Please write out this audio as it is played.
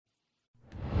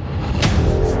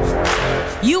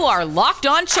You are Locked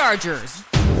On Chargers,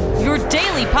 your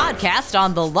daily podcast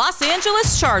on the Los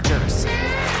Angeles Chargers,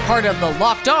 part of the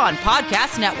Locked On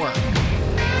Podcast Network,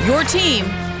 your team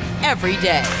every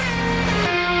day.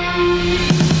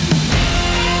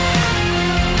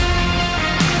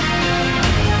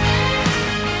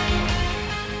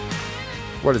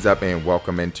 What is up, and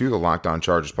welcome into the Locked On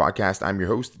Chargers podcast. I'm your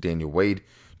host, Daniel Wade,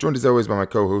 joined as always by my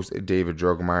co-host, David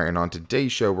Drogemeyer. And on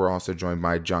today's show, we're also joined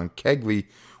by John Kegley,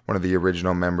 one of the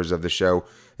original members of the show.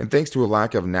 And thanks to a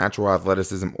lack of natural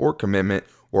athleticism or commitment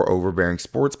or overbearing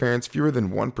sports parents, fewer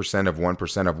than 1% of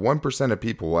 1% of 1% of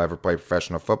people will ever play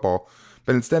professional football.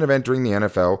 But instead of entering the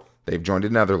NFL, they've joined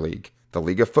another league, the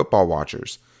League of Football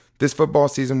Watchers. This football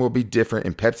season will be different,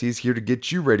 and Pepsi is here to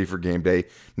get you ready for game day,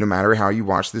 no matter how you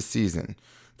watch this season.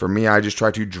 For me, I just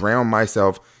try to drown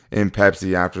myself in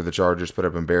Pepsi after the Chargers put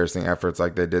up embarrassing efforts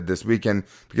like they did this weekend,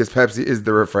 because Pepsi is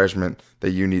the refreshment that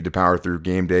you need to power through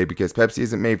game day, because Pepsi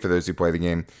isn't made for those who play the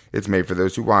game. It's made for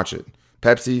those who watch it.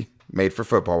 Pepsi, made for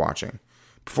football watching.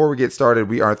 Before we get started,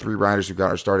 we are three writers who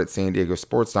got our start at San Diego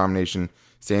Sports Domination,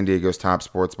 San Diego's top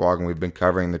sports blog, and we've been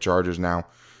covering the Chargers now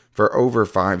for over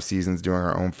 5 seasons doing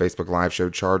our own Facebook Live show,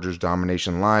 Chargers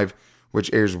Domination Live,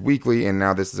 which airs weekly, and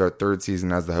now this is our 3rd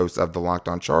season as the host of the Locked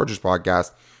On Chargers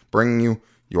podcast, bringing you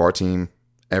your team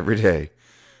every day.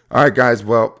 All right, guys,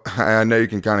 well, I know you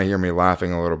can kind of hear me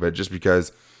laughing a little bit just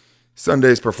because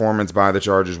Sunday's performance by the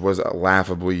Chargers was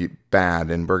laughably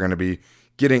bad, and we're going to be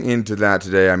getting into that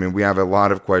today. I mean, we have a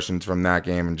lot of questions from that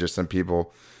game and just some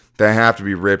people that have to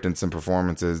be ripped and some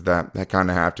performances that kind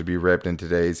of have to be ripped in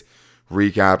today's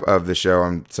recap of the show,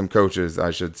 and some coaches,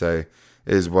 I should say,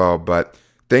 as well, but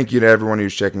thank you to everyone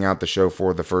who's checking out the show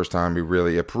for the first time. We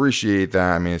really appreciate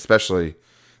that. I mean, especially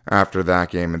after that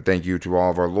game. And thank you to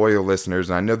all of our loyal listeners.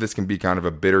 And I know this can be kind of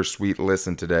a bittersweet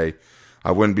listen today.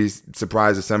 I wouldn't be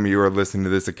surprised if some of you are listening to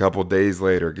this a couple days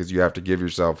later, because you have to give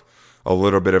yourself a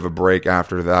little bit of a break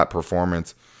after that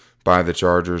performance by the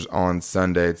Chargers on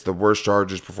Sunday. It's the worst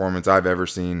Chargers performance I've ever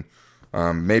seen.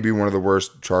 Maybe one of the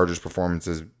worst Chargers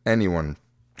performances anyone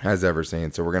has ever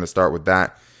seen. So we're going to start with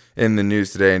that in the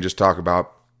news today and just talk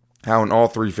about how in all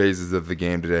 3 phases of the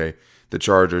game today, the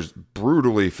Chargers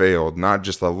brutally failed, not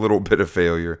just a little bit of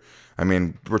failure. I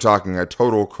mean, we're talking a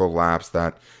total collapse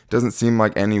that doesn't seem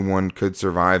like anyone could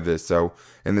survive this. So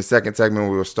in the second segment,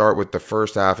 we will start with the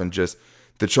first half and just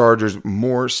the Chargers'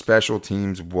 more special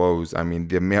teams woes. I mean,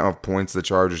 the amount of points the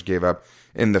Chargers gave up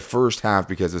in the first half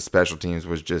because of special teams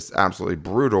was just absolutely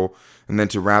brutal. And then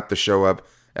to wrap the show up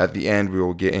at the end, we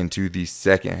will get into the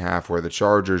second half where the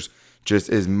Chargers, just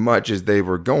as much as they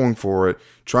were going for it,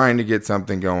 trying to get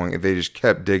something going, they just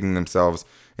kept digging themselves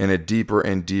in a deeper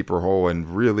and deeper hole. And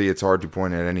really, it's hard to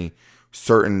point at any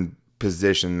certain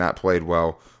position that played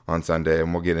well on Sunday,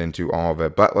 and we'll get into all of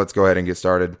it. But let's go ahead and get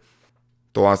started.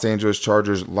 The Los Angeles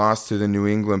Chargers lost to the New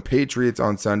England Patriots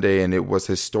on Sunday, and it was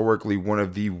historically one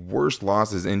of the worst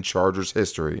losses in Chargers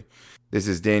history. This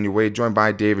is Daniel Wade, joined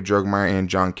by David Drogemeyer and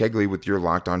John Kegley with your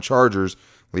Locked On Chargers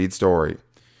lead story.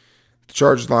 The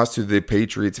Chargers lost to the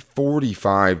Patriots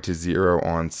 45-0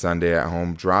 on Sunday at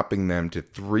home, dropping them to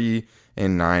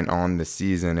 3-9 on the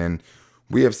season. And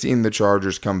we have seen the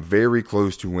Chargers come very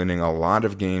close to winning a lot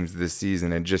of games this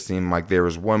season. It just seemed like there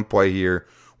was one play here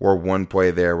or one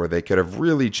play there where they could have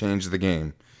really changed the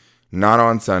game. Not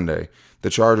on Sunday. The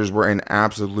Chargers were an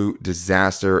absolute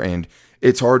disaster, and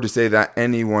it's hard to say that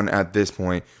anyone at this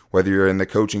point, whether you're in the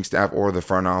coaching staff or the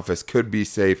front office, could be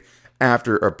safe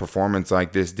after a performance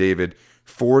like this, David.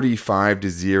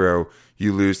 45-0,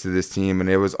 you lose to this team, and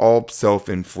it was all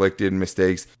self-inflicted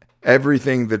mistakes.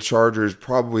 Everything the Chargers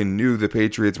probably knew the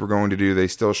Patriots were going to do, they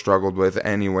still struggled with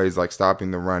anyways, like stopping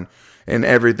the run. And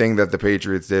everything that the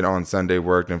Patriots did on Sunday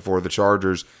worked. And for the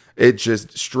Chargers, it's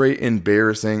just straight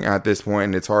embarrassing at this point,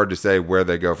 and it's hard to say where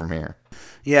they go from here.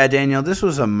 Yeah, Daniel, this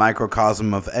was a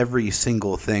microcosm of every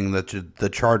single thing that the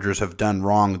Chargers have done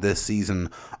wrong this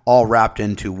season, all wrapped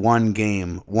into one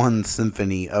game, one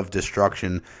symphony of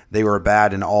destruction. They were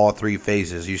bad in all 3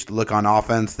 phases. You look on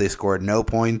offense, they scored no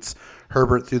points.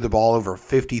 Herbert threw the ball over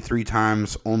 53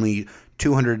 times, only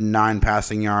 209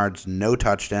 passing yards, no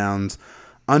touchdowns,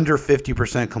 under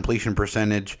 50% completion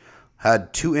percentage,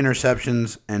 had 2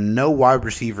 interceptions, and no wide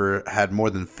receiver had more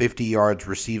than 50 yards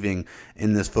receiving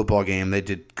in this football game. They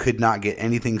could not get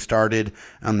anything started.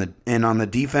 On the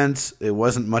defense, it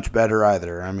wasn't much better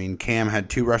either. I mean, Cam had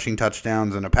 2 rushing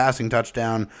touchdowns and a passing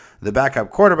touchdown. The backup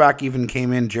quarterback even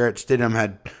came in. Jarrett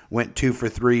Stidham went 2 for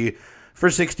 3 for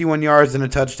 61 yards and a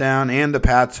touchdown, and the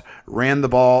Pats ran the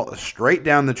ball straight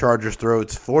down the Chargers'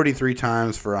 throats 43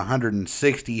 times for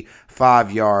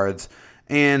 165 yards.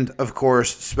 And, of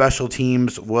course, special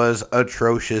teams was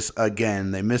atrocious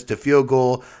again. They missed a field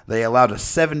goal. They allowed a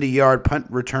 70-yard punt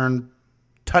return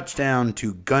touchdown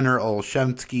to Gunnar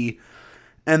Olszewski.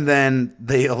 And then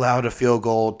they allowed a field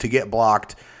goal to get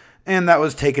blocked. And that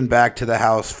was taken back to the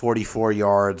house 44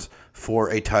 yards for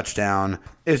a touchdown.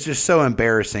 It's just so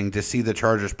embarrassing to see the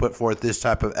Chargers put forth this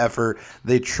type of effort.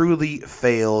 They truly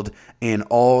failed in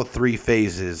all three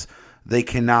phases. They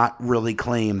cannot really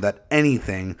claim that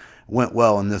anything went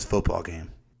well in this football game.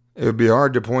 It would be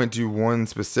hard to point to one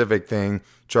specific thing.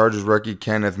 Chargers rookie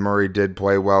Kenneth Murray did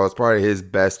play well. It's probably his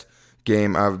best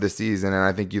game of the season, and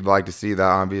I think you'd like to see that,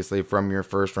 obviously, from your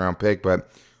first-round pick.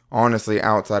 But honestly,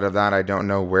 outside of that, I don't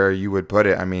know where you would put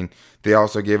it. I mean, they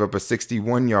also gave up a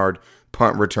 61-yard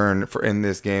punt return in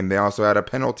this game. They also had a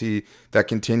penalty that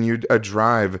continued a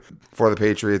drive for the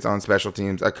Patriots on special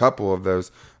teams, a couple of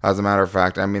those, as a matter of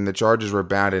fact. I mean, the Chargers were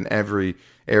bad in every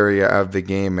area of the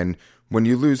game, and when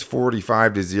you lose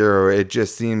 45-0, it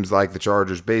just seems like the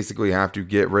Chargers basically have to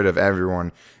get rid of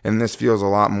everyone, and this feels a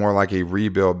lot more like a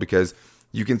rebuild, because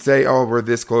you can say, oh, we're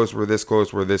this close, we're this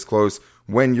close, we're this close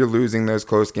when you're losing those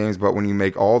close games, but when you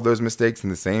make all those mistakes in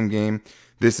the same game,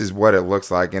 this is what it looks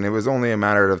like. And it was only a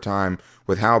matter of time,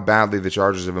 with how badly the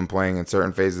Chargers have been playing in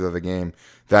certain phases of the game,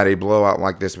 that a blowout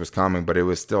like this was coming. But it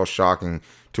was still shocking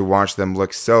to watch them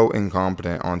look so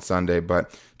incompetent on Sunday.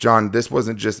 But John, this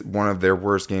wasn't just one of their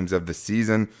worst games of the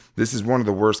season. This is one of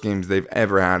the worst games they've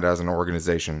ever had as an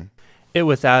organization. It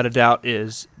without a doubt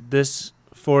is. This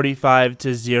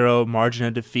 45-0 margin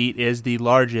of defeat is the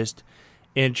largest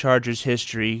in Chargers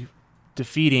history,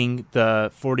 defeating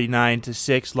the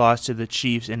 49-6 loss to the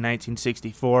Chiefs in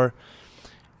 1964.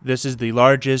 This is the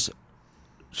largest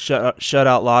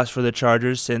shutout loss for the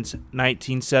Chargers since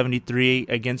 1973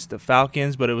 against the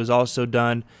Falcons, but it was also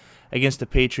done against the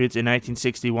Patriots in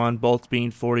 1961, both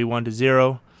being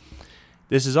 41-0.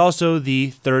 This is also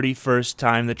the 31st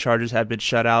time the Chargers have been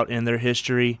shut out in their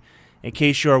history. In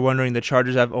case you are wondering, the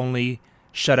Chargers have only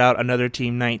shut out another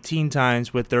team 19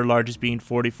 times, with their largest being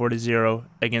 44-0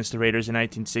 against the Raiders in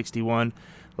 1961.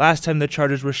 Last time the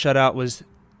Chargers were shut out was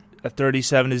a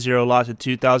 37-0 loss in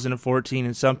 2014,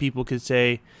 and some people could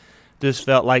say this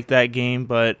felt like that game,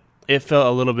 but it felt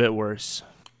a little bit worse.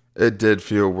 It did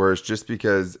feel worse, just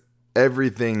because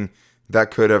everything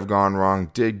that could have gone wrong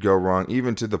did go wrong,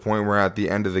 even to the point where at the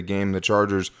end of the game, the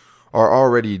Chargers are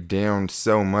already down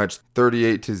so much,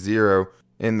 38-0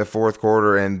 in the fourth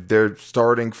quarter, and their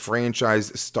starting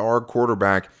franchise star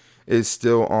quarterback is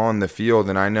still on the field.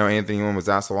 And I know Anthony Lynn was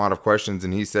asked a lot of questions,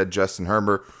 and he said Justin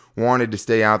Herbert wanted to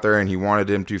stay out there and he wanted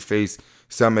him to face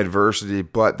some adversity,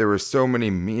 but there were so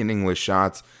many meaningless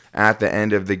shots at the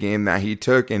end of the game that he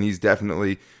took, and he's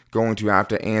definitely going to have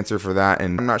to answer for that.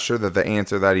 And I'm not sure that the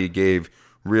answer that he gave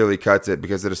really cuts it,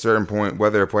 because at a certain point,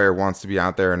 whether a player wants to be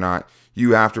out there or not,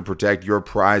 you have to protect your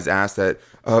prize asset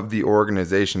of the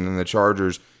organization. And the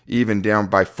Chargers, even down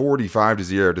by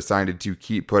 45-0, decided to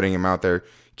keep putting him out there,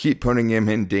 keep putting him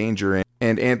in danger.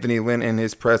 And Anthony Lynn in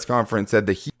his press conference said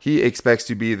that he expects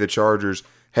to be the Chargers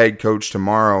head coach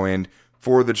tomorrow. And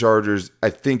for the Chargers, I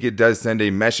think it does send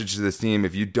a message to this team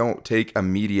if you don't take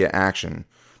immediate action.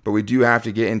 But we do have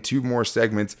to get in two more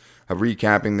segments of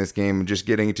recapping this game and just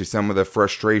getting into some of the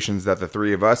frustrations that the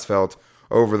three of us felt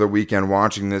over the weekend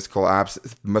watching this collapse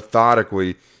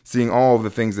methodically, seeing all of the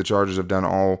things the Chargers have done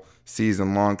all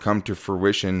season long come to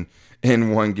fruition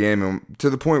in one game, and to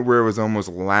the point where it was almost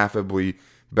laughably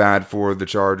bad for the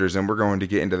Chargers, and we're going to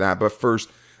get into that. But first,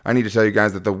 I need to tell you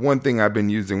guys that the one thing I've been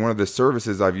using, one of the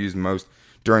services I've used most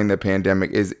during the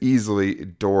pandemic, is easily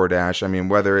DoorDash. I mean,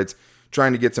 whether it's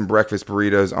trying to get some breakfast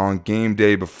burritos on game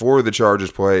day before the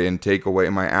Chargers play and take away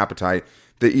my appetite,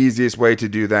 the easiest way to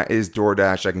do that is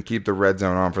DoorDash. I can keep the red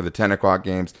zone on for the 10 o'clock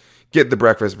games, get the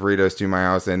breakfast burritos to my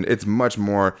house, and it's much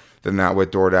more than that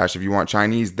with DoorDash. If you want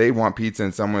Chinese, they want pizza,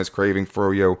 and someone is craving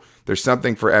froyo, there's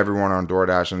something for everyone on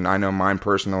DoorDash. And I know mine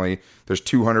personally, there's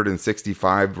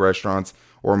 265 restaurants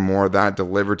or more that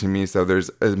deliver to me, so there's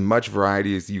as much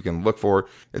variety as you can look for.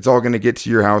 It's all going to get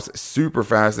to your house super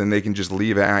fast, and they can just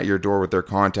leave it at your door with their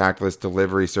contactless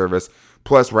delivery service.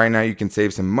 Plus, right now you can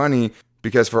save some money,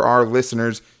 because for our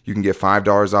listeners, you can get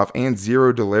 $5 off and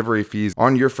 0 delivery fees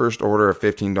on your first order of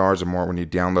 $15 or more when you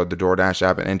download the DoorDash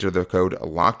app and enter the code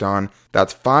LOCKEDON.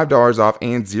 That's $5 off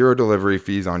and 0 delivery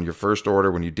fees on your first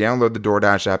order when you download the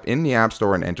DoorDash app in the App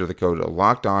Store and enter the code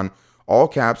LOCKEDON. All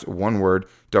caps, one word.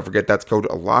 Don't forget that's code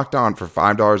LOCKEDON for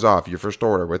 $5 off your first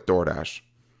order with DoorDash.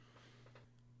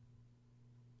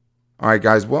 All right,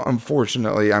 guys. Well,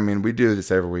 unfortunately, we do this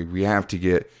every week. We have to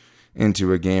get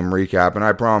into a game recap, and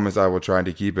I promise I will try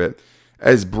to keep it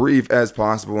as brief as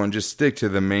possible and just stick to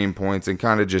the main points and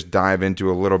kind of just dive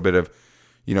into a little bit of,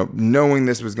 knowing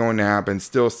this was going to happen,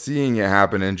 still seeing it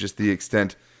happen, and just the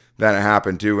extent that it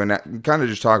happened to. And kind of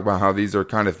just talk about how these are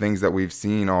kind of things that we've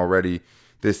seen already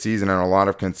this season and a lot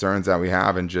of concerns that we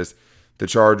have, and just the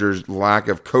Chargers' lack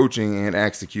of coaching and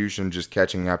execution just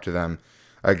catching up to them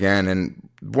again. And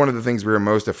one of the things we were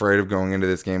most afraid of going into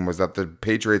this game was that the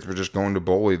Patriots were just going to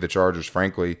bully the Chargers,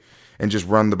 frankly, and just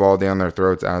run the ball down their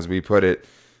throats, as we put it.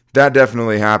 That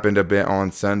definitely happened a bit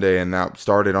on Sunday, and that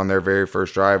started on their very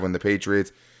first drive when the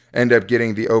Patriots end up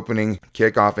getting the opening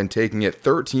kickoff and taking it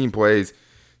 13 plays,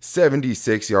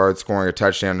 76 yards, scoring a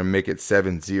touchdown to make it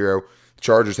 7-0. The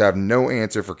Chargers have no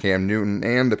answer for Cam Newton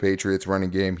and the Patriots running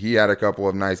game. He had a couple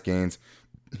of nice gains.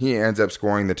 He ends up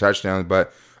scoring the touchdown,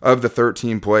 but of the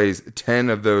 13 plays, 10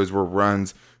 of those were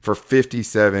runs for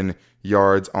 57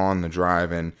 yards on the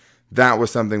drive, and that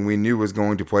was something we knew was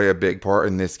going to play a big part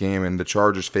in this game, and the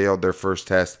Chargers failed their first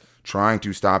test trying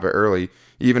to stop it early.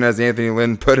 Even as Anthony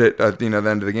Lynn put it at the end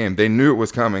of the game, they knew it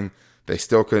was coming. They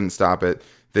still couldn't stop it.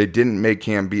 They didn't make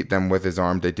Cam beat them with his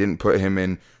arm. They didn't put him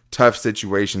in tough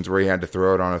situations where he had to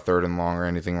throw it on a 3rd and long or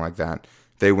anything like that.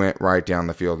 They went right down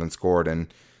the field and scored,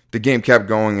 and the game kept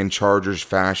going in Chargers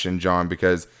fashion, John,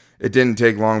 because it didn't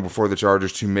take long before the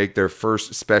Chargers to make their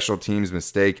first special teams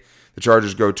mistake. The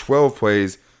Chargers go 12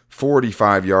 plays,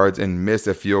 45 yards, and miss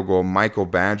a field goal. Michael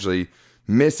Badgley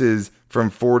misses from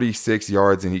 46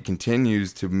 yards, and he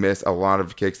continues to miss a lot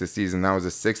of kicks this season. That was a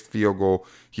 6th field goal.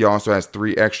 He also has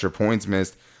 3 extra points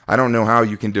missed. I don't know how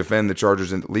you can defend the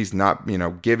Chargers and at least not,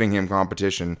 giving him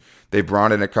competition. They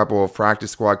brought in a couple of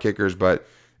practice squad kickers, but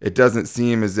it doesn't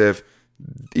seem as if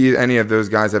any of those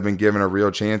guys have been given a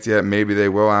real chance yet. Maybe they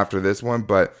will after this one,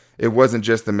 but it wasn't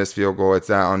just the missed field goal. It's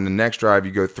that on the next drive,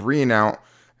 you go 3 and out,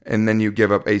 and then you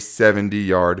give up a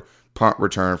 70-yard punt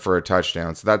return for a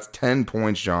touchdown. So that's 10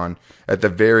 points, John, at the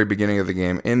very beginning of the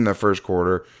game in the first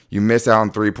quarter. You miss out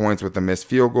on 3 points with the missed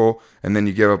field goal, and then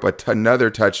you give up another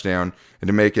touchdown and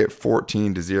to make it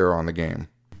 14-0 on the game.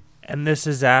 And this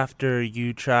is after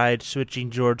you tried switching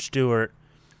George Stewart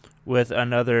with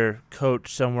another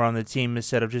coach somewhere on the team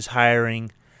instead of just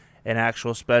hiring an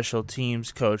actual special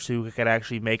teams coach who could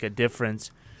actually make a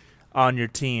difference on your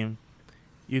team.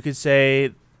 You could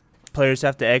say players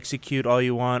have to execute all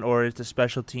you want, or it's the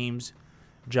special teams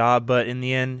job, but in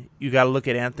the end, you got to look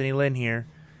at Anthony Lynn here.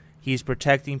 He's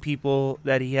protecting people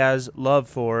that he has love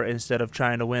for instead of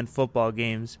trying to win football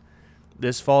games.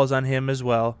 This falls on him as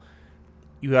well.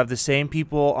 You have the same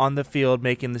people on the field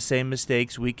making the same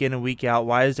mistakes week in and week out.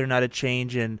 Why is there not a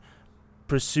change in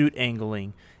pursuit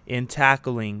angling, in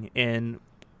tackling, in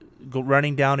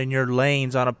running down in your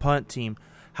lanes on a punt team?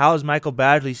 How is Michael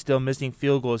Badgley still missing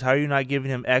field goals? How are you not giving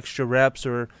him extra reps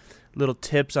or little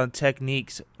tips on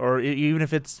techniques? Or even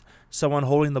if it's someone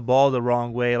holding the ball the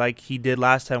wrong way like he did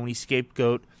last time when he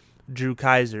scapegoat Drew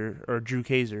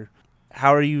Kaiser.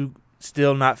 How are you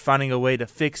still not finding a way to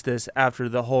fix this after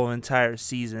the whole entire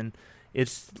season?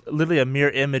 It's literally a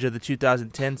mirror image of the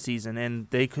 2010 season. And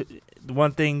the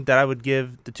one thing that I would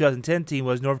give the 2010 team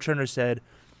was Norv Turner said,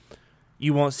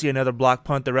 you won't see another block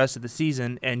punt the rest of the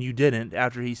season, and you didn't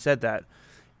after he said that.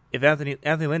 If Anthony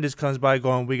Lynn just comes by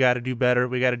going, we got to do better,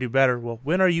 well,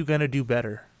 when are you going to do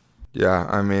better? Yeah,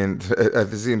 I mean,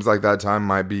 it seems like that time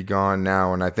might be gone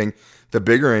now, and I think the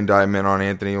bigger indictment on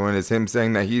Anthony Lynn is him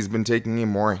saying that he's been taking a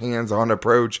more hands-on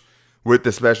approach with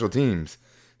the special teams.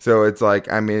 So it's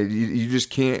like, I mean, you just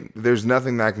can't, there's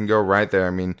nothing that can go right there.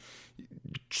 I mean,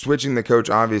 switching the coach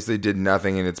obviously did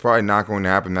nothing, and it's probably not going to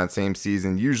happen that same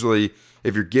season. Usually,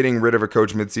 if you're getting rid of a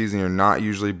coach midseason, you're not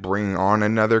usually bringing on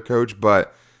another coach,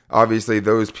 but obviously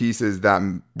those pieces that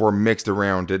were mixed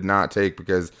around did not take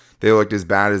because they looked as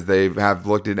bad as they have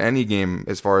looked at any game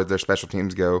as far as their special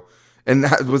teams go. And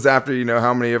that was after,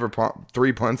 how many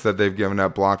 3 punts that they've given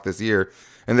up blocked this year.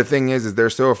 And the thing is they're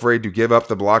so afraid to give up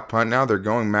the block punt now. They're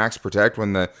going max protect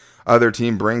when the other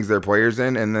team brings their players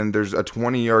in, and then there's a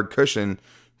 20-yard cushion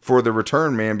for the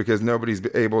return man because nobody's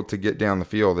able to get down the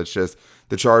field. It's just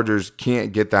the Chargers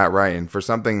can't get that right. And for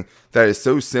something that is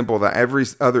so simple that every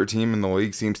other team in the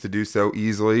league seems to do so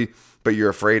easily, but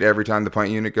you're afraid every time the punt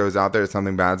unit goes out there,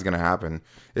 something bad's going to happen.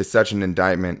 It's such an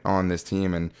indictment on this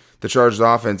team. And the Chargers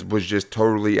offense was just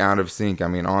totally out of sync. I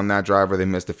mean, on that drive where they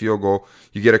missed a field goal,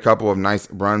 you get a couple of nice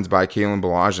runs by Kalen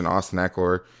Ballage and Austin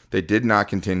Eckler. They did not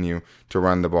continue to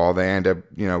run the ball. They end up,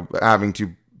 having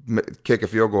to kick a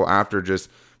field goal after just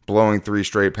blowing 3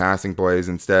 straight passing plays.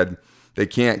 Instead, they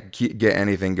can't get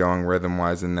anything going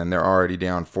rhythm-wise, and then they're already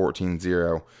down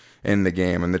 14-0 in the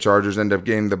game. And the Chargers end up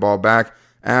getting the ball back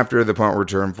after the punt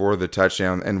return for the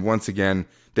touchdown. And once again,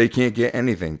 they can't get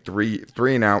anything.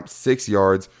 Three and out, 6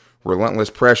 yards, relentless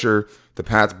pressure. The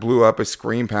Pats blew up a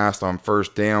screen pass on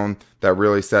first down that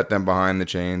really set them behind the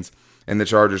chains, and the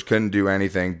Chargers couldn't do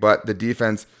anything. But the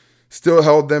defense still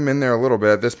held them in there a little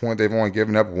bit. At this point, they've only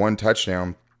given up 1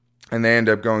 touchdown, and they end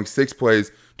up going 6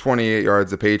 plays, 28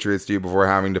 yards, the Patriots do, before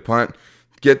having to punt,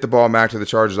 get the ball back to the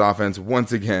Chargers offense.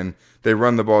 Once again, they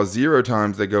run the ball 0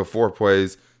 times. They go 4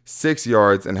 plays, 6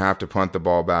 yards, and have to punt the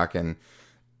ball back. And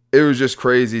it was just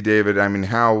crazy, David. I mean,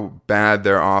 how bad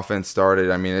their offense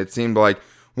started. I mean, it seemed like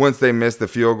once they missed the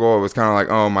field goal, it was kind of like,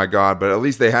 oh my God, but at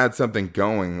least they had something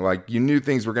going. Like, you knew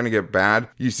things were going to get bad.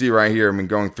 You see right here, I mean,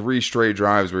 going 3 straight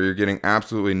drives where you're getting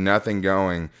absolutely nothing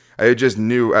going. I just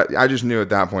knew at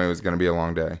that point it was going to be a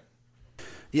long day.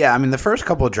 Yeah, I mean, the first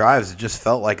couple of drives, it just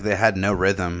felt like they had no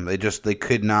rhythm. They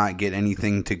could not get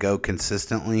anything to go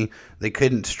consistently. They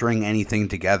couldn't string anything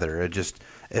together.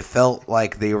 It felt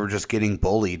like they were just getting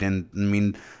bullied. And, I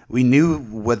mean, we knew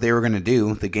what they were going to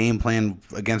do. The game plan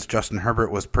against Justin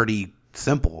Herbert was pretty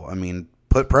simple. I mean,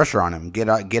 put pressure on him, get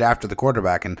after the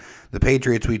quarterback. And the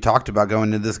Patriots, we talked about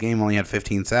going into this game, only had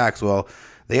 15 sacks. Well,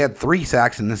 they had 3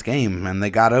 sacks in this game, and they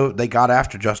got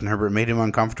after Justin Herbert, made him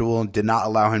uncomfortable, and did not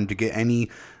allow him to get any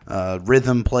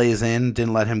rhythm plays in,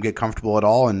 didn't let him get comfortable at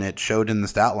all, and it showed in the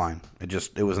stat line.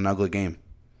 It was an ugly game.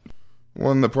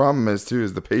 Well, and the problem is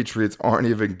the Patriots aren't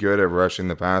even good at rushing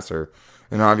the passer.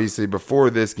 And obviously, before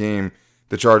this game,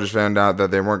 the Chargers found out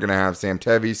that they weren't going to have Sam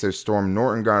Tevi, so Storm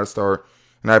Norton got a start.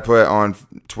 And I put on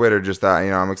Twitter just that,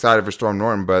 I'm excited for Storm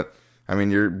Norton, but, I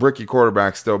mean, your rookie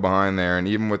quarterback's still behind there. And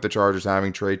even with the Chargers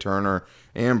having Trey Turner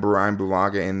and Brian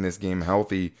Bulaga in this game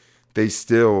healthy, they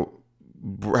still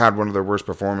had one of their worst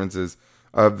performances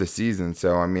of the season.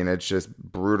 So, I mean, it's just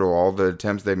brutal. All the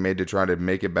attempts they've made to try to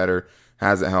make it better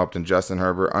hasn't helped. And Justin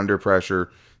Herbert under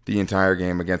pressure the entire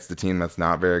game against a team that's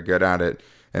not very good at it.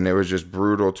 And it was just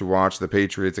brutal to watch. The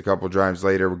Patriots a couple drives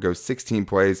later would go 16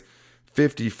 plays,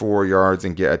 54 yards,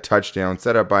 and get a touchdown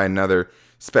set up by another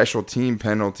special team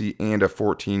penalty and a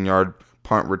 14-yard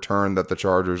punt return that the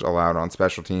Chargers allowed on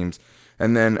special teams.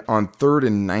 And then on 3rd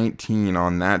and 19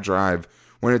 on that drive,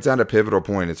 when it's at a pivotal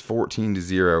point, it's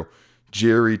 14-0.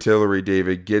 Jerry Tillery,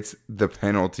 David, gets the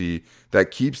penalty that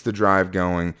keeps the drive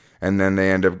going, and then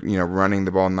they end up, running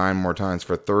the ball 9 more times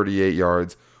for 38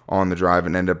 yards on the drive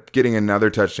and end up getting another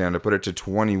touchdown to put it to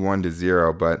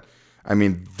 21-0. But I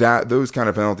mean, those kind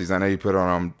of penalties, I know you put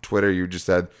on Twitter, you just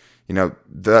said,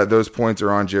 those points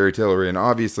are on Jerry Tillery, and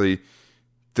obviously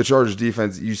the Chargers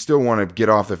defense, you still want to get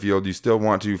off the field, you still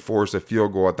want to force a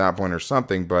field goal at that point or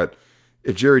something, but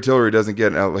if Jerry Tillery doesn't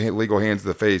get legal hands to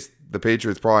the face, the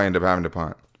Patriots probably end up having to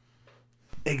punt.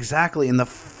 Exactly, and the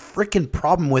freaking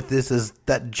problem with this is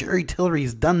that Jerry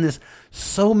Tillery's done this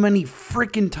so many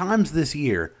freaking times this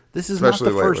year. This is not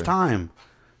the first time.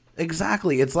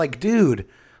 Exactly. It's like, dude,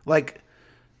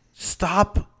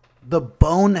 stop the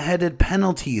boneheaded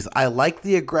penalties. I like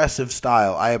the aggressive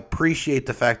style. I appreciate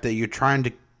the fact that you're trying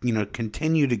to,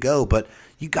 continue to go, but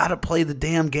you got to play the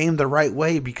damn game the right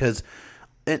way, because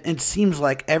it seems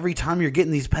like every time you're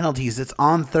getting these penalties, it's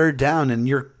on 3rd down and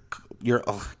you're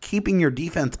keeping your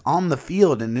defense on the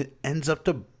field, and it ends up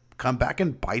to come back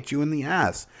and bite you in the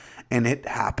ass. And it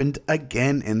happened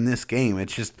again in this game.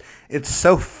 It's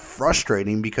so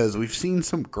frustrating because we've seen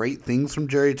some great things from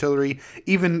Jerry Tillery,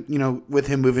 even, with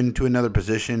him moving to another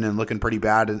position and looking pretty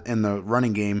bad in the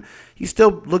running game. He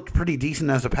still looked pretty decent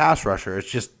as a pass rusher.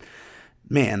 It's just,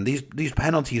 man, these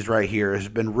penalties right here has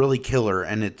been really killer,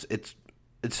 and it's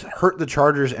hurt the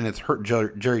Chargers, and it's hurt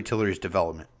Jerry Tillery's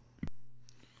development.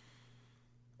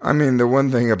 I mean, the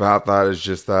one thing about that is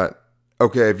just that,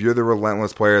 okay, if you're the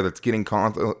relentless player that's getting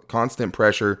constant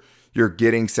pressure, you're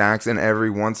getting sacks, and every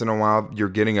once in a while you're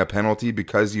getting a penalty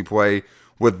because you play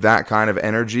with that kind of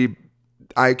energy,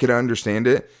 I could understand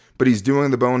it. But he's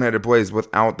doing the boneheaded plays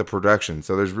without the production,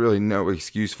 so there's really no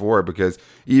excuse for it, because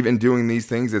even doing these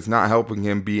things, it's not helping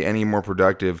him be any more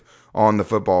productive on the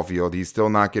football field. He's still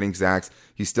not getting sacks.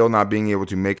 He's still not being able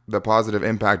to make the positive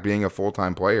impact being a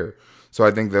full-time player. So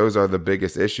I think those are the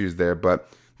biggest issues there. But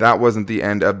that wasn't the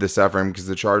end of the suffering, because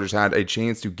the Chargers had a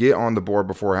chance to get on the board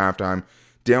before halftime,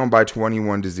 down by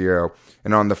 21-0.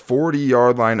 And on the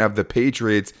 40-yard line of the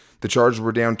Patriots, the Chargers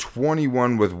were down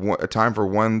 21 with time for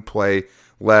one play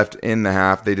left in the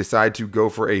half. They decide to go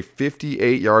for a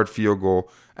 58-yard field goal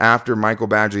after Michael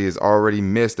Badgley has already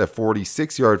missed a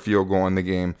 46-yard field goal in the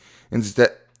game,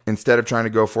 instead of trying to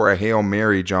go for a Hail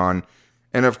Mary, John.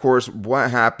 And of course, what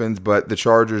happens, but the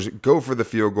Chargers go for the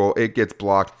field goal. It gets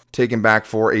blocked, taken back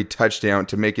for a touchdown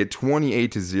to make it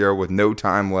 28-0 with no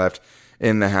time left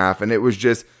in the half. And it was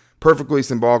just perfectly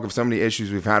symbolic of so many issues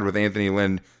we've had with Anthony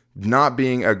Lynn not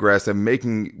being aggressive,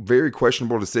 making very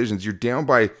questionable decisions. You're down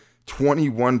by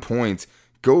 21 points.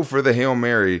 Go for the Hail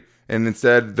Mary. And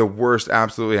instead, the worst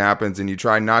absolutely happens, and you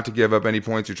try not to give up any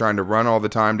points. You're trying to run all the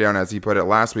time down, as he put it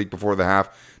last week before the half,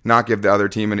 not give the other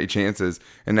team any chances.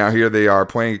 And now here they are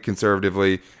playing it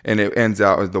conservatively, and it ends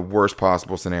out as the worst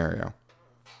possible scenario.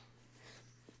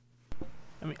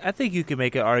 I mean, I think you could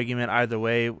make an argument either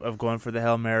way of going for the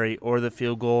Hail Mary or the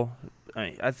field goal.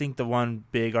 I think the one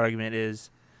big argument is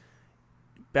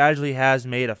Badgley has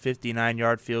made a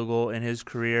 59-yard field goal in his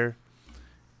career,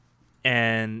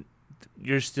 and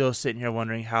you're still sitting here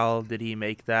wondering how did he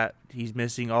make that. He's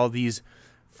missing all these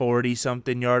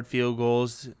 40-something yard field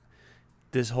goals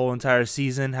this whole entire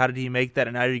season. How did he make that?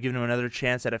 And now you're giving him another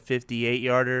chance at a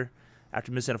 58-yarder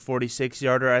after missing a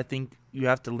 46-yarder. I think you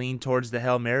have to lean towards the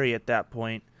Hail Mary at that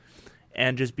point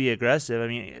and just be aggressive. I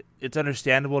mean, it's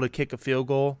understandable to kick a field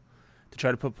goal to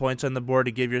try to put points on the board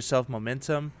to give yourself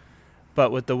momentum.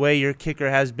 But with the way your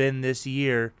kicker has been this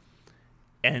year,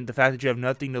 and the fact that you have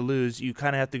nothing to lose, you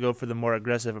kind of have to go for the more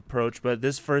aggressive approach. But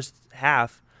this first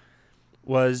half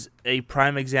was a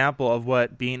prime example of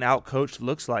what being outcoached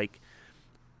looks like.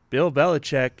 Bill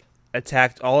Belichick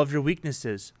attacked all of your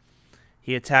weaknesses.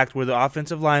 He attacked where the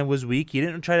offensive line was weak. He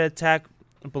didn't try to attack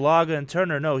Bulaga and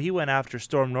Turner. No, he went after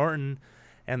Storm Norton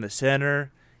and the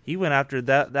center. He went after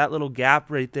that little gap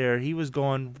right there. He was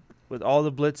going with all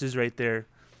the blitzes right there.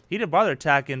 He didn't bother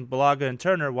attacking Bulaga and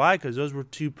Turner. Why? Because those were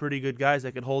two pretty good guys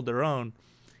that could hold their own.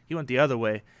 He went the other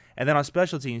way. And then on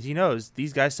special teams, he knows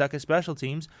these guys suck at special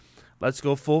teams. Let's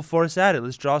go full force at it.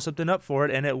 Let's draw something up for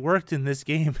it. And it worked in this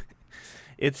game.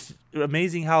 It's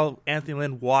amazing how Anthony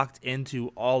Lynn walked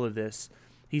into all of this.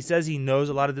 He says he knows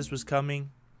a lot of this was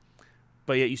coming,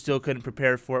 but yet you still couldn't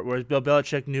prepare for it. Whereas Bill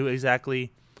Belichick knew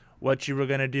exactly what you were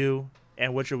going to do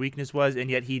and what your weakness was,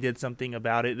 and yet he did something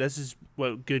about it. This is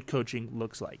what good coaching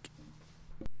looks like.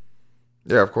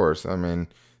 Yeah, of course. I mean,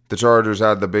 the Chargers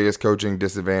had the biggest coaching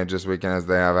disadvantage this weekend as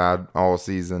they have had all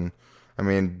season. I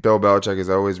mean, Bill Belichick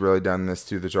has always really done this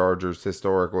to the Chargers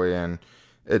historically, and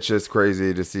it's just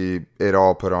crazy to see it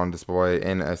all put on display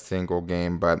in a single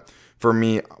game. But for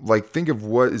me, think of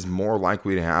what is more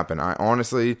likely to happen. I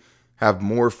honestly have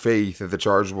more faith that the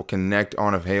Chargers will connect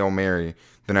on a Hail Mary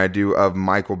than I do of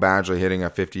Michael Badgley hitting a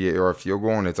 58-yard field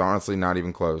goal, and it's honestly not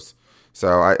even close.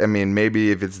 So, I mean,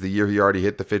 maybe if it's the year he already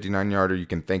hit the 59-yarder, you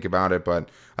can think about it, but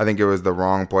I think it was the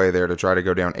wrong play there to try to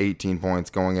go down 18 points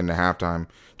going into halftime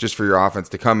just for your offense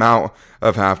to come out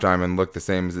of halftime and look the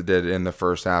same as it did in the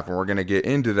first half. And we're going to get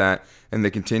into that and the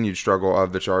continued struggle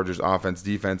of the Chargers offense,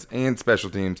 defense, and special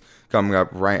teams coming up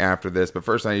right after this. But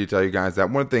first, I need to tell you guys that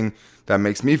one thing that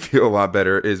makes me feel a lot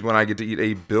better is when I get to eat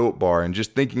a Built Bar, and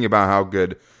just thinking about how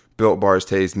good Built Bars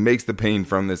taste makes the pain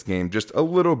from this game just a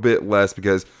little bit less,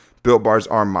 because Built Bars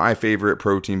are my favorite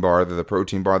protein bar. They're the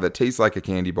protein bar that tastes like a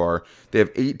candy bar. They have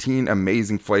 18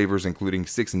 amazing flavors, including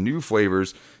 6 new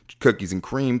flavors: cookies and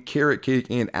cream, carrot cake,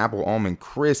 and apple almond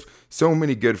crisp. So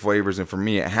many good flavors, and for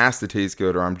me, it has to taste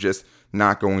good or I'm just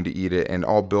not going to eat it. And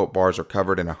all Built Bars are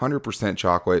covered in 100%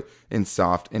 chocolate and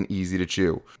soft and easy to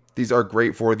chew. These are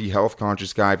great for the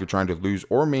health-conscious guy if you're trying to lose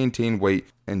or maintain weight.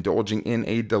 Indulging in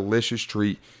a delicious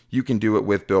treat, you can do it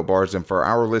with Built Bars. And for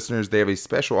our listeners, they have a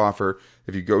special offer.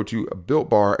 If you go to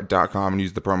BuiltBar.com and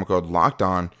use the promo code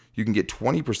LOCKEDON, you can get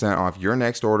 20% off your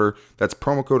next order. That's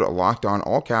promo code LOCKEDON,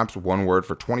 all caps, one word,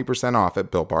 for 20% off at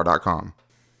BuiltBar.com.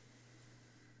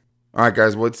 All right,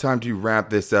 guys, well, it's time to wrap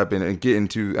this up and get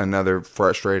into another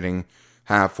frustrating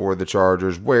half for the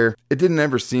Chargers, where it didn't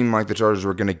ever seem like the Chargers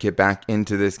were going to get back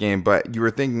into this game, but you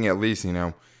were thinking at least,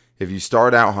 if you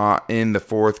start out hot in the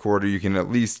fourth quarter, you can at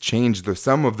least change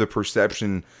some of the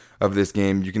perception of this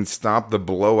game. You can stop the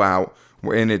blowout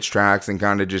in its tracks and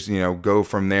kind of just, go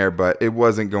from there, but it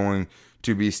wasn't going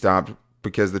to be stopped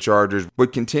because the Chargers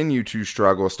would continue to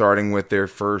struggle, starting with their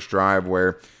first drive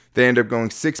where they end up going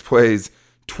 6 plays,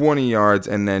 20 yards,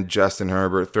 and then Justin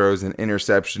Herbert throws an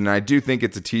interception. I do think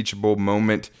it's a teachable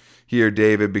moment here,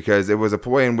 David, because it was a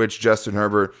play in which Justin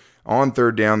Herbert, on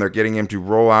third down, they're getting him to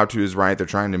roll out to his right. They're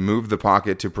trying to move the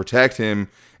pocket to protect him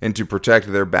and to protect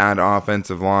their bad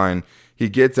offensive line. He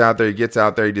gets out there,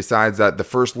 he decides that the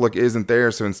first look isn't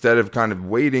there, so instead of kind of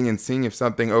waiting and seeing if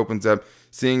something opens up,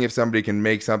 seeing if somebody can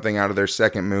make something out of their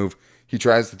second move, he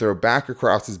tries to throw back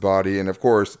across his body, and of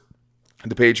course,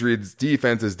 the Patriots'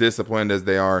 defense, as disciplined as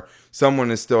they are,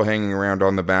 someone is still hanging around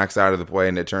on the backside of the play,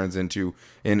 and it turns into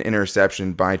an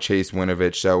interception by Chase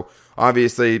Winovich. So,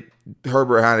 obviously,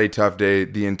 Herbert had a tough day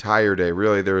the entire day.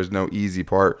 Really, there was no easy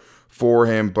part for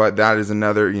him, but that is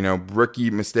another, rookie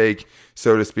mistake,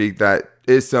 so to speak, that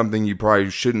is something you probably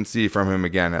shouldn't see from him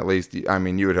again. At least, I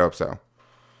mean, you would hope so.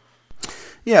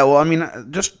 Yeah, well, I mean,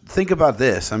 just think about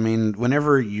this. I mean,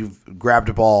 whenever you've grabbed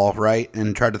a ball, right,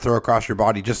 and tried to throw across your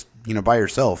body just, by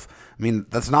yourself, I mean,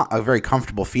 that's not a very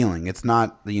comfortable feeling. It's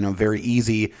not, very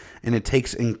easy, and it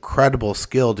takes incredible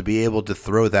skill to be able to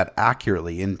throw that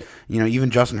accurately. And,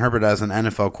 even Justin Herbert as an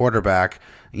NFL quarterback,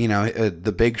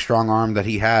 the big, strong arm that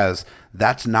he has,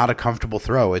 that's not a comfortable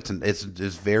throw. It's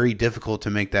very difficult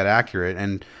to make that accurate.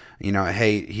 And,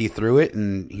 hey, he threw it,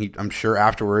 and I'm sure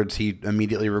afterwards he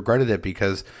immediately regretted it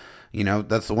because,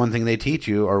 that's the one thing they teach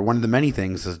you, or one of the many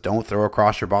things, is don't throw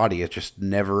across your body. It's just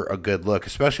never a good look,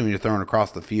 especially when you're throwing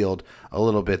across the field a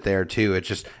little bit there too. It's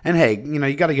just, and hey,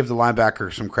 you got to give the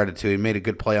linebacker some credit too. He made a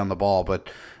good play on the ball, but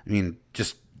I mean,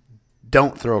 just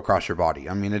don't throw across your body.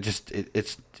 I mean, it just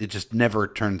never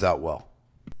turns out well.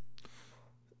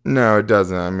 No, it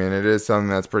doesn't. I mean, it is something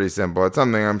that's pretty simple. It's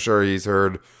something I'm sure he's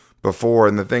heard before.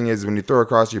 And the thing is, when you throw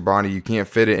across your body, you can't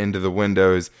fit it into the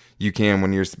windows you can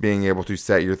when you're being able to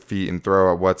set your feet and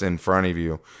throw at what's in front of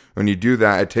you. When you do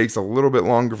that, it takes a little bit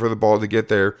longer for the ball to get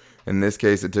there. In this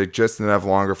case, it took just enough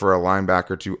longer for a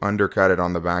linebacker to undercut it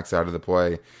on the backside of the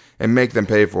play and make them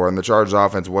pay for it. And the Chargers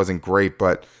offense wasn't great,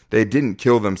 but they didn't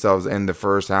kill themselves in the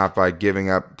first half by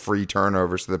giving up free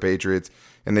turnovers to the Patriots.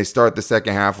 And they start the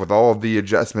second half with all of the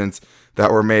adjustments that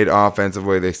were made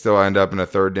offensively. They still end up in a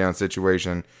third down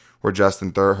situation where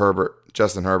Justin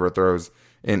Herbert throws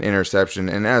an interception.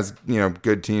 And as,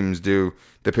 good teams do,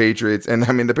 the Patriots, and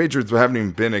I mean, the Patriots haven't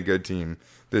even been a good team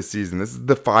this season. This is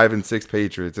the 5-6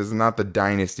 Patriots. This is not the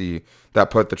dynasty that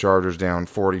put the Chargers down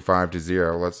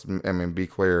 45-0. Let's, be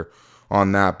clear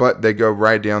on that. But they go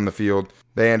right down the field.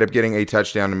 They end up getting a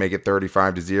touchdown to make it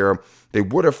 35-0. They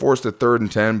would have forced a 3rd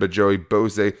and 10, but Joey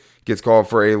Bosa gets called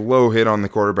for a low hit on the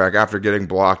quarterback after getting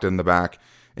blocked in the back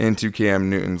into Cam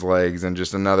Newton's legs, and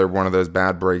just another one of those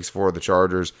bad breaks for the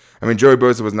Chargers. I mean, Joey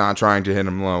Bosa was not trying to hit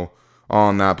him low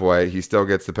on that play. He still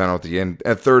gets the penalty. And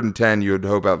at 3rd and 10, you would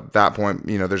hope at that point,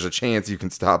 there's a chance you can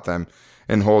stop them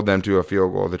and hold them to a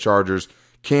field goal. The Chargers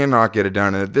cannot get it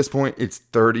done. And at this point, it's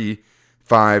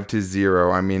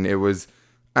 35-0. I mean, it was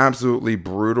absolutely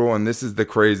brutal. And this is the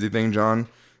crazy thing, John,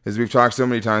 is we've talked so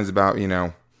many times about,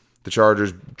 the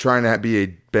Chargers trying to be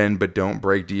a bend but don't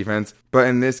break defense. But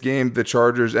in this game, the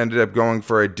Chargers ended up going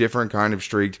for a different kind of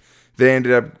streak. They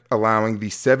ended up allowing the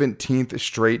 17th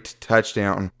straight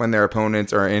touchdown when their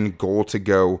opponents are in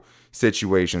goal-to-go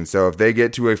situations. So if they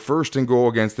get to a 1st and goal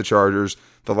against the Chargers,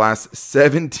 the last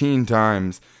 17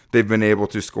 times they've been able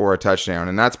to score a touchdown.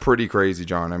 And that's pretty crazy,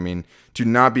 John. I mean, to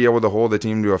not be able to hold the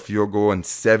team to a field goal in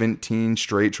 17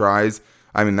 straight tries,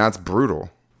 I mean, that's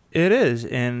brutal. It is,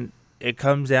 and it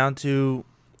comes down to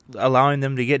allowing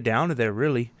them to get down to there,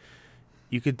 really.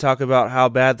 You could talk about how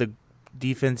bad the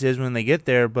defense is when they get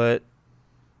there, but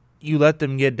you let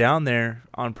them get down there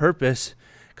on purpose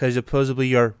because supposedly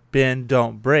you're bend,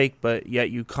 don't break, but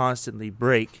yet you constantly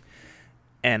break.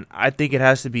 And I think it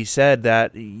has to be said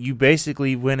that you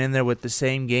basically went in there with the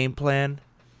same game plan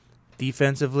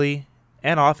defensively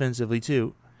and offensively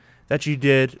too that you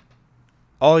did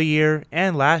all year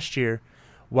and last year,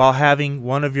 while having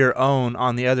one of your own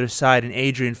on the other side, in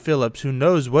Adrian Phillips, who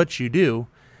knows what you do,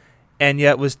 and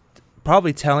yet was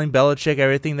probably telling Belichick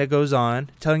everything that goes on,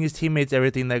 telling his teammates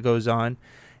everything that goes on,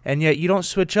 and yet you don't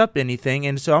switch up anything.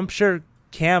 And so I'm sure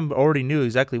Cam already knew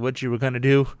exactly what you were going to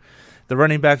do. The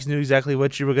running backs knew exactly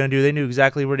what you were going to do. They knew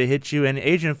exactly where to hit you. And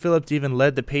Adrian Phillips even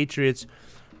led the Patriots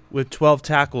with 12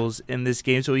 tackles in this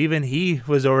game, so even he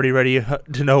was already ready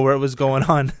to know where it was going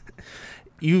on.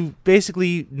 You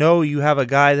basically know you have a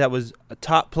guy that was a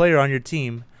top player on your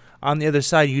team. On the other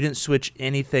side, you didn't switch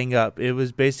anything up. It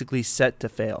was basically set to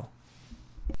fail.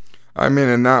 I mean,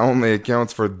 and not only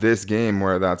accounts for this game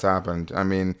where that's happened. I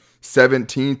mean,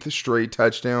 17th straight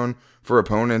touchdown for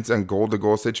opponents and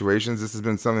goal-to-goal situations. This has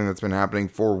been something that's been happening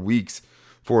for weeks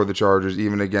for the Chargers,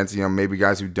 even against, maybe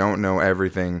guys who don't know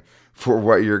everything for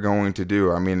what you're going to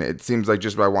do. I mean, it seems like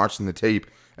just by watching the tape,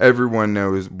 everyone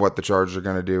knows what the Chargers are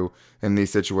going to do in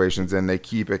these situations, and they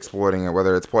keep exploiting it,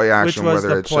 whether it's play action,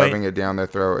 whether it's shoving it down their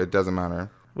throat. It doesn't matter.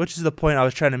 Which is the point I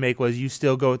was trying to make, was you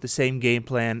still go with the same game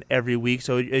plan every week,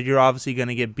 so you're obviously going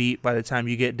to get beat by the time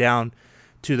you get down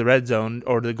to the red zone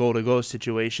or the goal-to-goal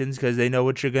situations because they know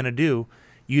what you're going to do.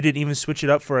 You didn't even switch it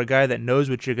up for a guy that knows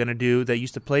what you're going to do, that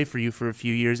used to play for you for a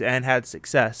few years and had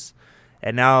success.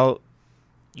 And now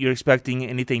you're expecting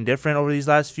anything different over these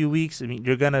last few weeks? I mean,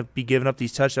 you're going to be giving up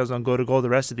these touchdowns on goal-to-goal the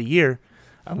rest of the year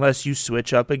unless you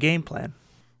switch up a game plan.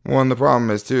 Well, and the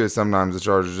problem is, too, is sometimes the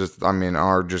Chargers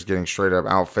are just getting straight up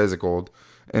out-physicaled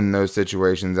in those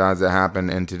situations, as it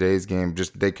happened in today's game.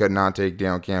 Just they could not take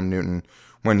down Cam Newton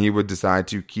when he would decide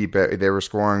to keep it. They were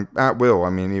scoring at will. I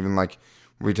mean, even like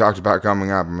we talked about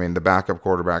coming up, I mean, the backup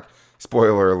quarterback,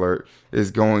 spoiler alert,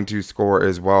 is going to score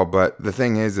as well. But the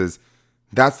thing is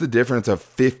that's the difference of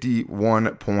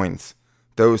 51 points,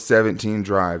 those 17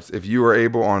 drives. If you were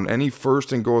able on any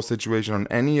first and goal situation on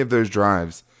any of those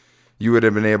drives, you would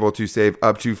have been able to save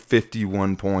up to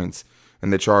 51 points.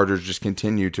 And the Chargers just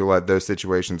continue to let those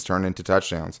situations turn into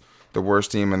touchdowns. The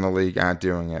worst team in the league at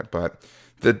doing it. But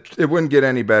it wouldn't get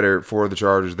any better for the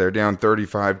Chargers. They're down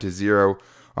 35-0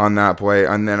 on that play.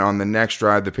 And then on the next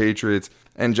drive, the Patriots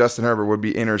and Justin Herbert would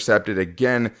be intercepted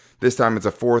again. This time it's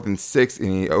a 4th and 6, and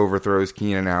he overthrows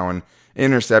Keenan Allen.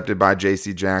 Intercepted by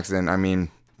J.C. Jackson. I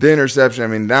mean, the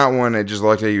interception, that one, it just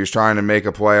looked like he was trying to make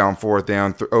a play on 4th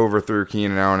down, overthrew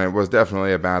Keenan Allen. It was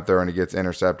definitely a bad throw, and he gets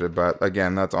intercepted. But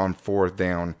again, that's on 4th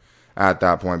down at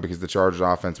that point because the Chargers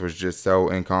offense was just so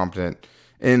incompetent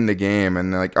in the game.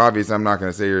 And obviously, I'm not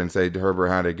going to sit here and say Herbert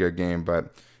had a good game,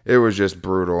 but it was just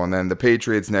brutal. And then the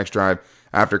Patriots next drive,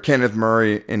 after Kenneth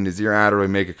Murray and Nasir Adderley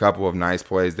make a couple of nice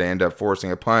plays, they end up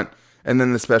forcing a punt. And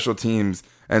then the special teams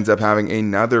ends up having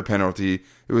another penalty.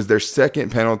 It was their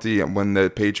second penalty when the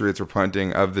Patriots were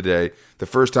punting of the day. The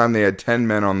first time they had 10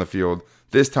 men on the field.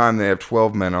 This time they have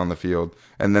 12 men on the field.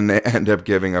 And then they end up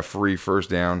giving a free first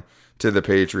down to the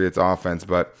Patriots offense.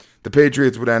 But the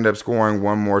Patriots would end up scoring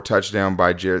one more touchdown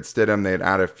by Jarrett Stidham. They'd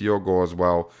add a field goal as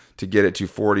well to get it to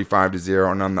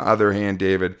 45-0. And on the other hand,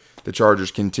 David, the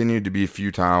Chargers continued to be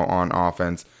futile on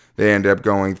offense. They end up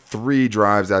going 3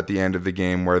 drives at the end of the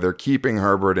game where they're keeping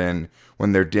Herbert in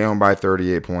when they're down by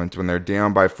 38 points, when they're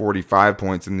down by 45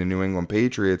 points, and the New England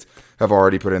Patriots have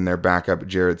already put in their backup,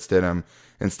 Jarrett Stidham.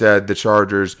 Instead, the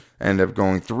Chargers end up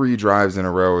going 3 drives in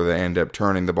a row where they end up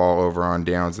turning the ball over on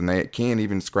downs, and they can't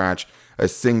even scratch a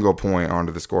single point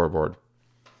onto the scoreboard.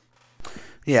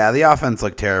 Yeah, the offense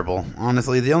looked terrible.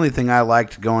 Honestly, the only thing I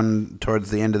liked going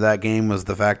towards the end of that game was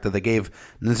the fact that they gave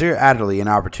Nasir Adderley an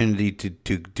opportunity to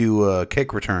do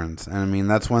kick returns. And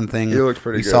that's one thing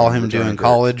we saw him do in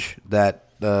college that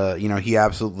he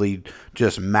absolutely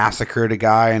just massacred a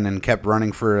guy and then kept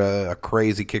running for a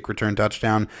crazy kick return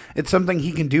touchdown. It's something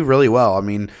he can do really well.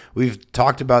 We've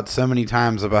talked about so many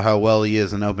times about how well he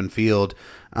is in open field.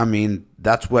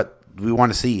 That's what we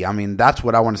want to see. That's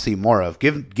what I want to see more of.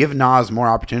 Give Nas more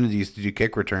opportunities to do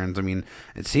kick returns.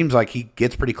 It seems like he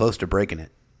gets pretty close to breaking it.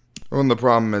 Well, and the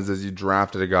problem is you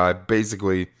drafted a guy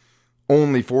basically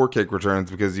only for kick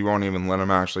returns because you won't even let him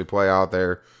actually play out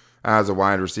there as a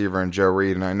wide receiver in Joe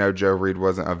Reed. And I know Joe Reed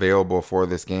wasn't available for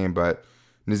this game, but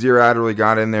Nasir Adderley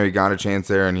got in there. He got a chance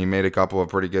there, and he made a couple of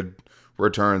pretty good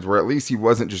returns where at least he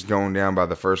wasn't just going down by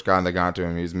the first guy that got to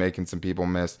him. He was making some people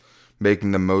miss,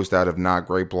 making the most out of not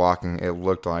great blocking, it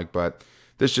looked like. But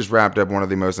this just wrapped up one of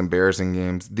the most embarrassing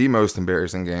games, the most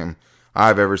embarrassing game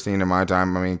I've ever seen in my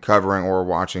time. Covering or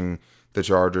watching the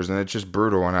Chargers, and it's just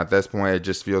brutal. And at this point, it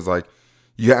just feels like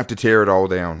you have to tear it all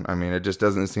down. It just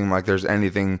doesn't seem like there's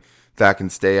anything that can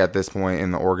stay at this point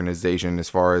in the organization as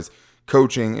far as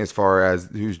coaching, as far as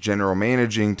who's general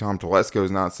managing. Tom Telesco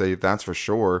is not safe, that's for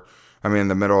sure. In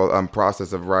the middle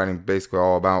process of writing basically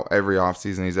all about every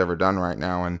offseason he's ever done right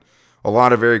now, and a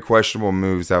lot of very questionable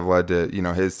moves have led to,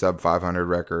 his sub-500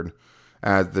 record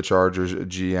as the Chargers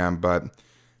GM. But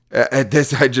at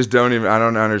this, I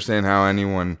don't understand how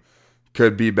anyone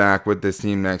could be back with this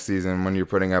team next season when you're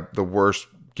putting up the worst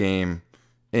game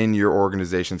in your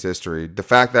organization's history. The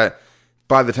fact that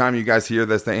by the time you guys hear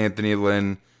this, that Anthony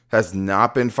Lynn has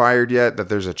not been fired yet, that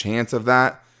there's a chance of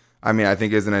that, I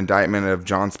think is an indictment of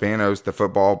John Spanos,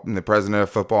 the president of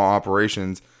football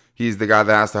operations. He's the guy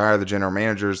that has to hire the general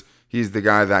managers. He's the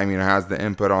guy that, has the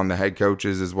input on the head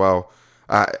coaches as well.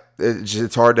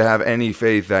 It's hard to have any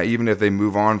faith that even if they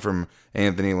move on from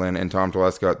Anthony Lynn and Tom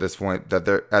Telesco at this point,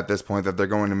 that they're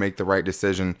going to make the right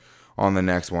decision on the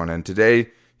next one. And today,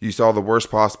 you saw the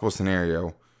worst possible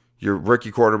scenario. Your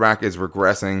rookie quarterback is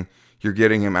regressing. You're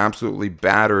getting him absolutely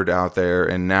battered out there,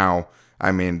 and now,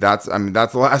 that's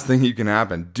the last thing you can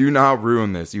happen. Do not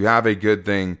ruin this. You have a good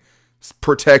thing.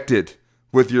 Protect it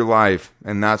with your life,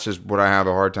 and that's just what I have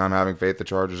a hard time having faith the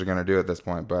Chargers are going to do at this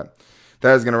point. But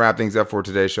that is going to wrap things up for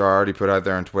today's show. I already put out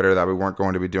there on Twitter that we weren't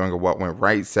going to be doing a What Went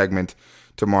Right segment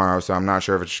tomorrow, so I'm not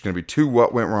sure if it's just going to be 2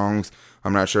 What Went Wrongs.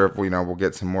 I'm not sure if we'll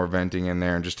get some more venting in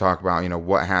there and just talk about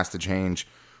what has to change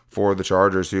for the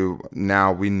Chargers, who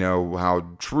now we know how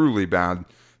truly bad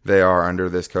they are under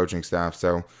this coaching staff.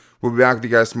 So we'll be back with you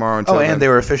guys tomorrow. Until then. They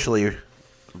were officially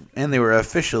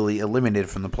eliminated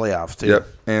from the playoffs, too. Yep,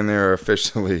 and they're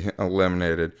officially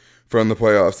eliminated from the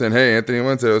playoffs. And, hey, Anthony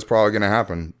Lynn said it was probably going to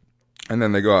happen. And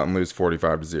then they go out and lose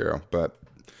 45-0. But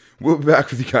we'll be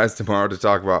back with you guys tomorrow to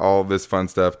talk about all of this fun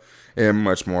stuff and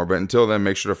much more. But until then,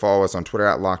 make sure to follow us on Twitter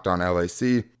at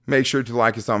LockedOnLAC. Make sure to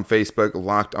like us on Facebook,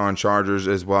 Locked On Chargers,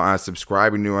 as well as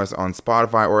subscribing to us on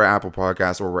Spotify or Apple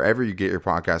Podcasts or wherever you get your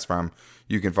podcasts from.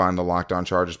 You can find the Locked On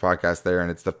Chargers podcast there,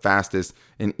 and it's the fastest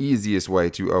and easiest way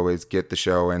to always get the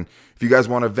show. And if you guys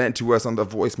want to vent to us on the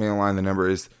voicemail line, the number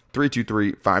is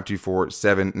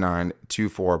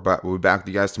 323-524-7924. But we'll be back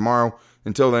with you guys tomorrow.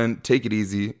 Until then, take it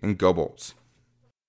easy and go Bolts.